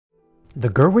The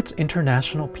Gurwitz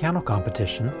International Piano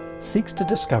Competition seeks to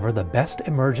discover the best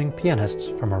emerging pianists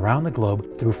from around the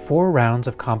globe through 4 rounds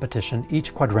of competition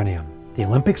each quadrennium. The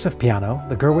Olympics of Piano,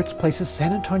 the Gurwitz places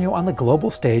San Antonio on the global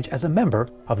stage as a member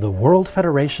of the World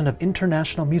Federation of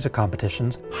International Music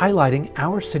Competitions, highlighting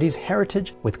our city's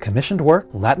heritage with commissioned work,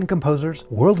 Latin composers,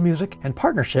 world music, and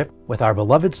partnership with our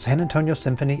beloved San Antonio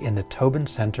Symphony in the Tobin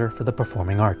Center for the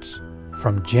Performing Arts.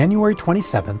 From January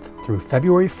 27th through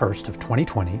February 1st of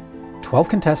 2020, 12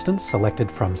 contestants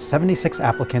selected from 76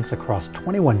 applicants across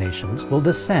 21 nations will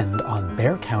descend on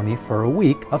Bexar County for a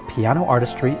week of piano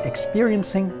artistry,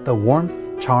 experiencing the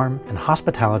warmth, charm, and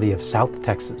hospitality of South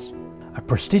Texas. A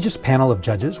prestigious panel of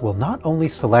judges will not only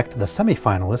select the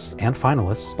semifinalists and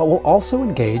finalists, but will also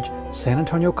engage San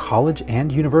Antonio College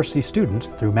and University students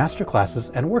through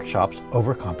masterclasses and workshops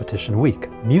over competition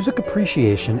week. Music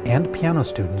appreciation and piano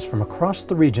students from across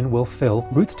the region will fill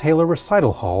Ruth Taylor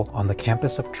Recital Hall on the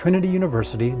campus of Trinity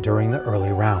University during the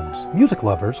early rounds. Music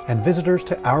lovers and visitors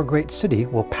to our great city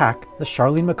will pack the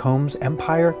Charlene McCombs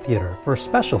Empire Theater for a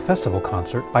special festival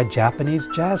concert by Japanese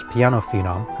jazz piano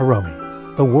phenom Hiromi.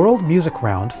 The World Music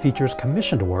Round features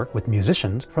commissioned work with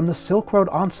musicians from the Silk Road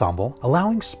Ensemble,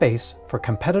 allowing space for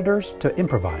competitors to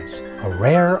improvise, a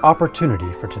rare opportunity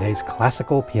for today's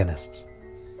classical pianists.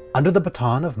 Under the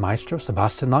baton of Maestro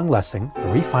Sebastian Lang-Lessing,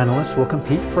 3 finalists will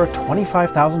compete for a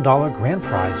 $25,000 grand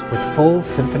prize with full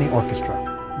symphony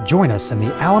orchestra. Join us in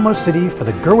the Alamo City for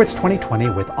the Gurwitz 2020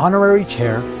 with honorary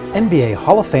chair, NBA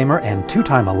Hall of Famer and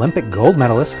 2-time Olympic gold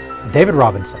medalist David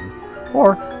Robinson,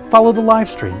 or follow the live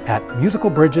stream at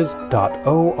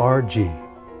musicalbridges.org.